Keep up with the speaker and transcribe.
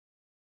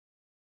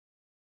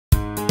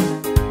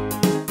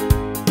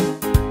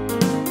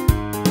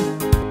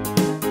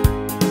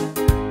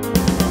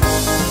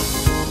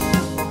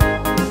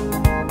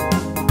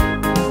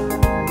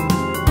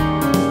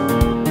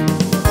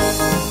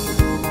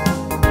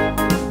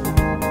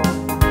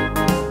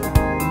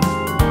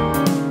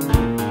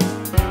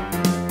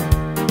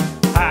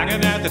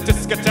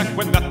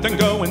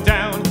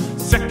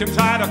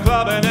at a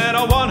club and in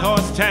a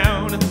one-horse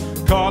town,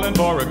 calling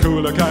for a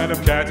cooler kind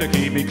of cat to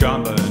keep me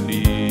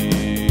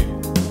company.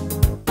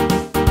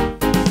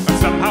 And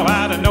somehow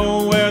out of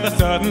nowhere there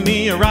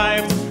suddenly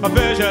arrived a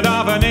vision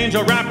of an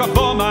angel right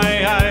before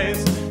my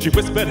eyes. She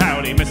whispered,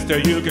 "Howdy, mister,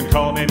 you can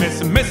call me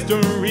Miss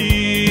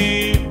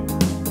Mystery."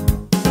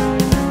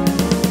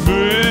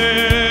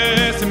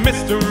 Miss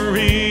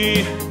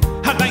Mystery,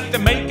 I like the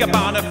makeup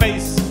on her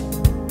face.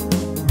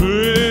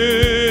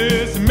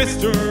 Miss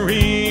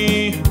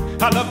Mystery,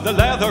 I love the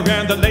leather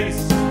and the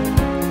lace.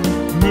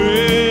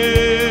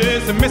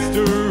 Miss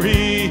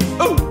Mystery,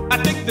 oh, I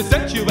think the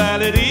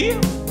sensuality.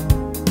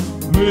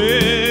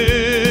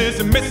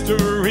 Miss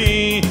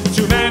Mystery,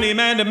 too many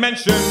men to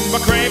mention were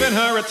craving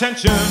her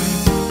attention,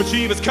 but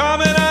she was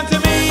coming on to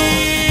me.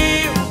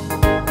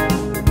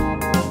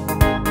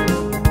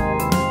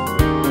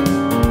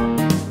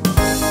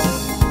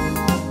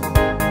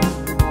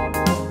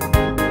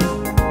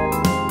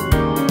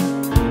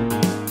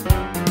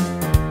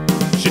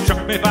 She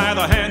took me by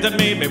the hand and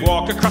made me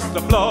walk across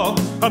the floor.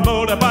 A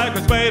motorbike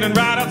was waiting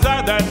right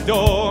outside that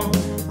door.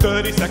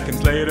 30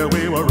 seconds later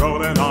we were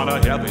rolling on a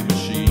heavy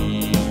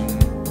machine.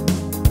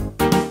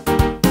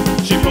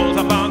 She pulled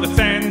up on the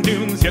sand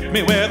dunes, hit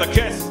me with a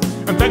kiss,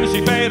 and then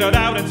she faded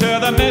out into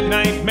the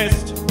midnight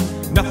mist.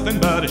 Nothing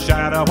but a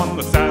shadow on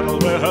the saddle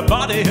where her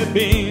body had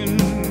been.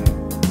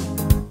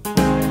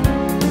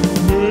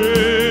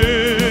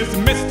 Miss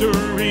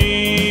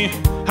Mystery,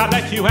 I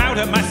let you out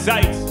of my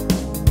sight.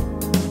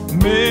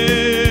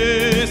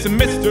 Miss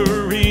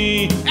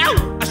Mystery, ow!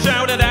 I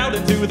shouted out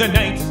into the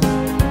night.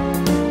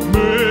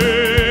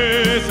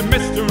 Miss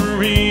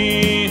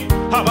Mystery,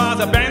 I was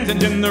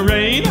abandoned in the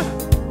rain.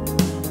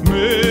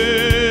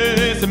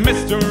 Miss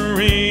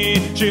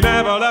Mystery, she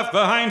never left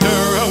behind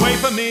her a way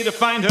for me to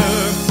find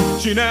her.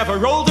 She never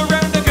rolled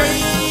around again.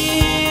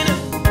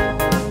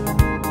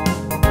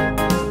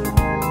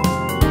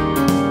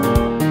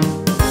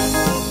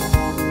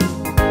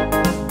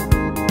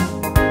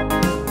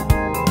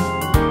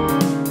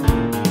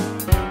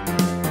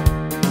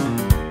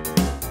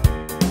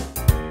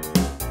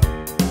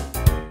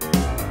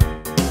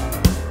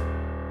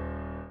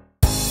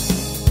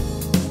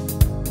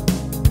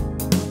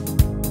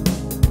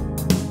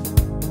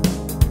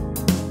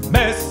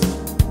 Miss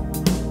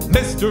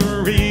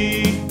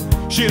Mystery,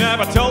 she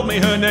never told me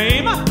her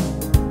name.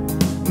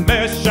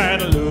 Miss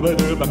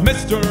Shadalooba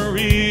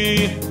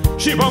Mystery,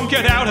 she won't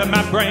get out of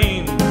my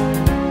brain.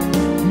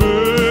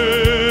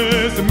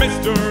 Miss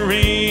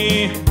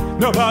Mystery,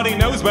 nobody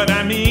knows what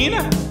I mean.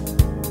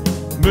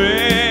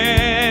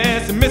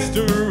 Miss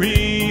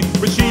Mystery,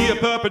 was she a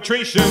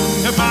perpetration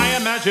of my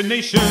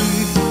imagination?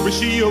 Was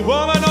she a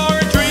woman or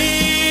a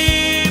dream?